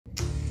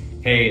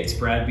Hey, it's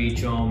Brad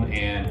Beacham,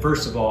 and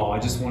first of all, I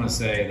just want to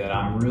say that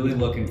I'm really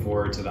looking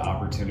forward to the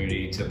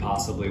opportunity to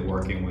possibly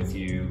working with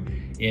you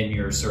in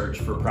your search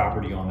for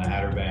property on the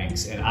Outer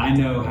Banks. And I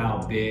know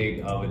how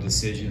big of a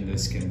decision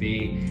this can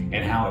be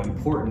and how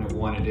important of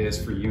one it is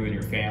for you and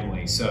your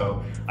family.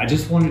 So I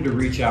just wanted to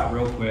reach out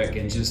real quick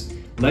and just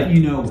let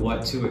you know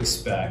what to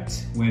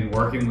expect when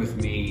working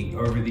with me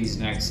over these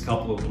next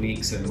couple of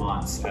weeks and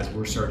months as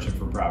we're searching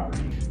for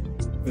property.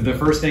 The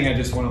first thing I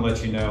just want to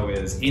let you know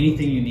is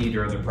anything you need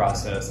during the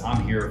process,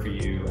 I'm here for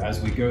you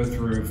as we go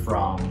through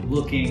from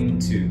looking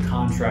to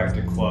contract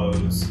to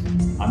close.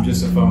 I'm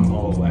just a phone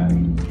call away.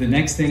 The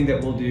next thing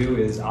that we'll do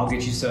is I'll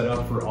get you set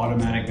up for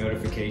automatic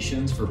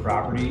notifications for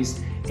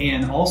properties.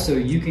 And also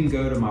you can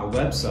go to my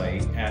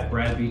website at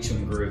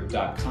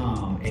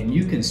bradbeachamgroup.com and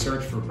you can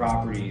search for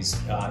properties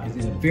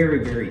in a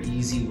very, very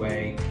easy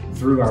way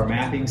through our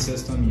mapping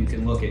system. You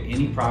can look at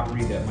any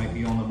property that might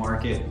be on the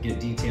market, get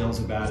details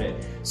about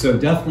it. So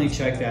definitely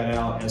check that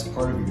out as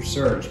part of your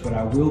search, but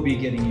I will be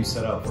getting you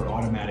set up for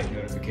automatic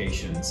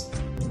notifications.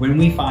 When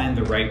we find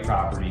the right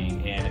property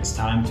and it's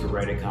time to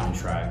write a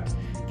contract,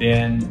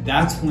 then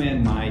that's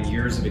when my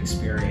years of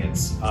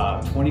experience,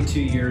 22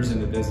 years in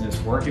the business,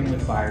 working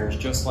with buyers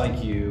just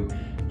like you,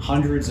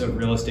 hundreds of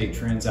real estate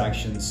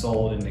transactions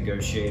sold and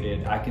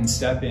negotiated, I can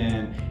step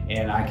in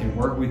and I can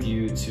work with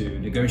you to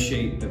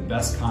negotiate the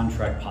best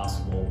contract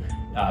possible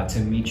to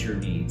meet your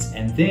needs.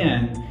 And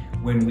then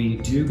when we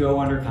do go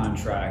under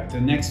contract,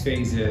 the next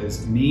phase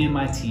is me and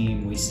my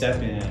team, we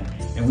step in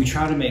and we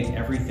try to make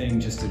everything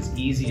just as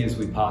easy as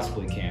we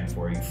possibly can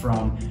for you,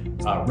 from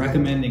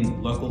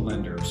recommending local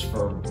lenders,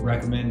 for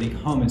recommending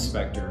home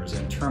inspectors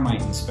and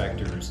termite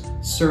inspectors,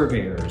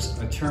 surveyors,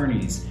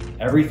 attorneys,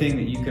 everything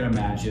that you can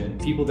imagine,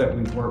 people that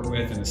we've worked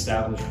with and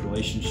established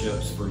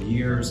relationships for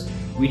years.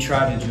 We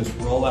try to just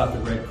roll out the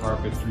red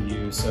carpet for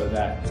you so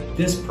that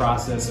this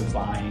process of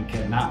buying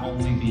can not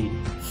only be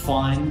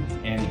fun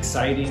and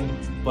exciting,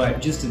 but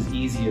just as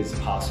easy as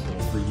possible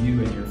for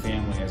you and your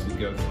family as we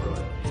go through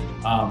it.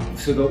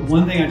 So the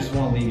one thing I just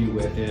want to leave you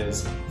with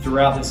is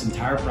throughout this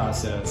entire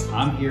process,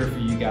 I'm here for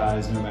you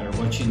guys no matter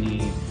what you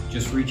need.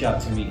 Just reach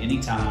out to me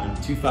anytime,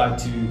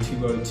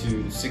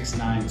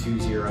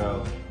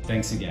 252-202-6920.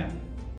 Thanks again.